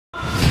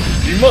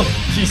云梦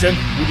替身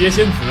蝴蝶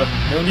仙子，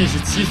能力是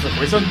起死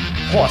回生；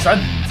华山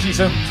替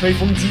身吹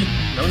风机，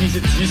能力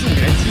是急速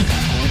连击；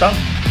武当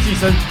替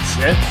身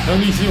钱，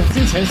能力是用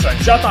金钱闪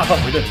瞎大范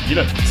围的敌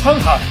人；沧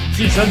海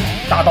替身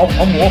大刀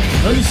狂魔，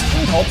能力是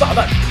樱桃炸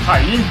弹；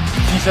海鹰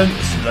替身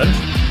死人，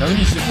能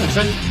力是附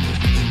身。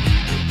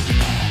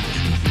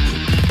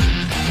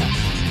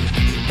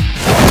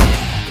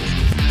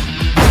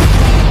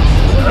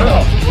很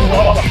好，不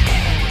好吧？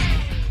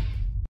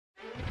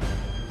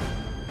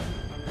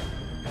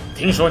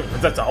听说你们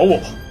在找我，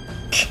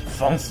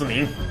方思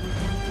明，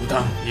武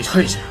当，你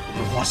退下！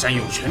我们华山有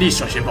权利率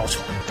先报仇。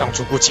当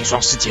初顾晴霜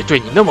师姐对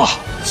你那么好，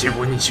结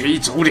果你却一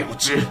走了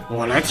之，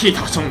我来替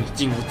他送你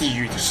进入地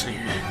狱的深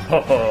渊。呵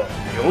呵，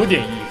有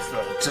点意思。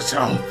这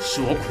招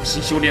是我苦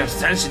心修炼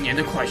30年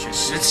的快雪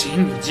时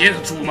晴，你接得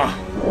住吗？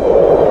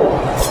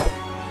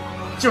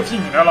就凭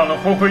你那让人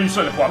昏昏欲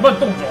睡的缓慢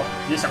动作，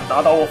也想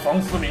打倒我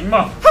方思明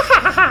吗？哈哈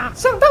哈哈！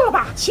上当了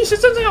吧？其实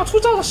真正要出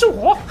招的是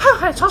我，瀚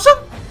海潮生。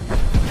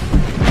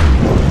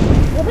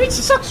我们一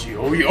起上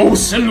9幽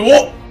神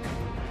罗！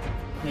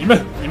你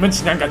们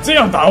竟然敢这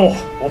样打我！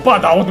我爸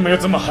打我都没有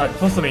这么狠。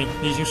方思明，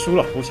你已经输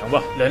了，投降吧。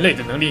人类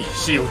的能力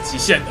是有极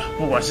限的，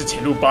不管是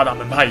潜入8大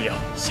门派也好，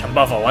想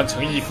办法完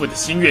成义父的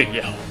心愿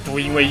也好，都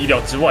因为意料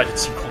之外的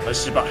情况而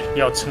失败。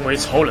要成为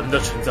超人的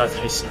存在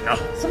才行啊！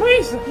什么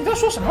意思？你在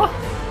说什么？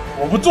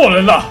我不做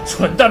人了，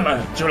蠢蛋们！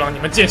就让你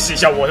们见识一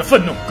下我的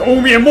愤怒，狗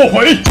面莫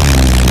回！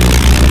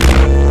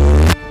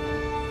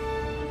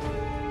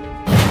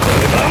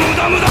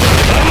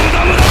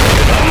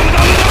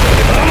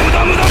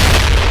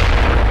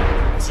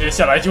接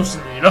下来就是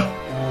你了，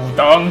武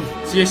当。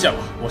接下吧，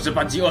我是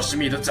半径20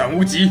米的斩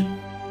无极。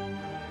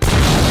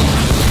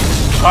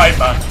太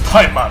慢了，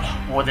太慢了！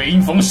我的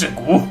阴风神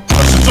骨可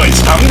是最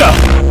强的。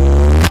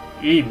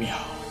1秒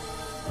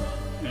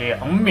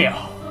，2秒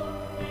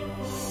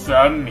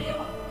，3秒。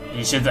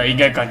你现在应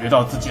该感觉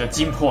到自己的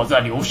精魄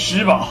在流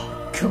失吧？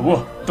可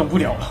恶，动不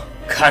了了！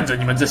看着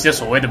你们这些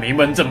所谓的名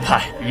门正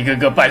派，一个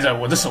个败在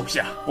我的手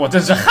下，我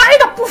真是嗨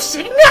的不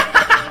行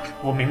啊！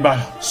我明白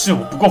了，是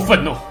我不够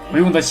愤怒，我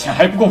用的钱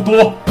还不够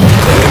多。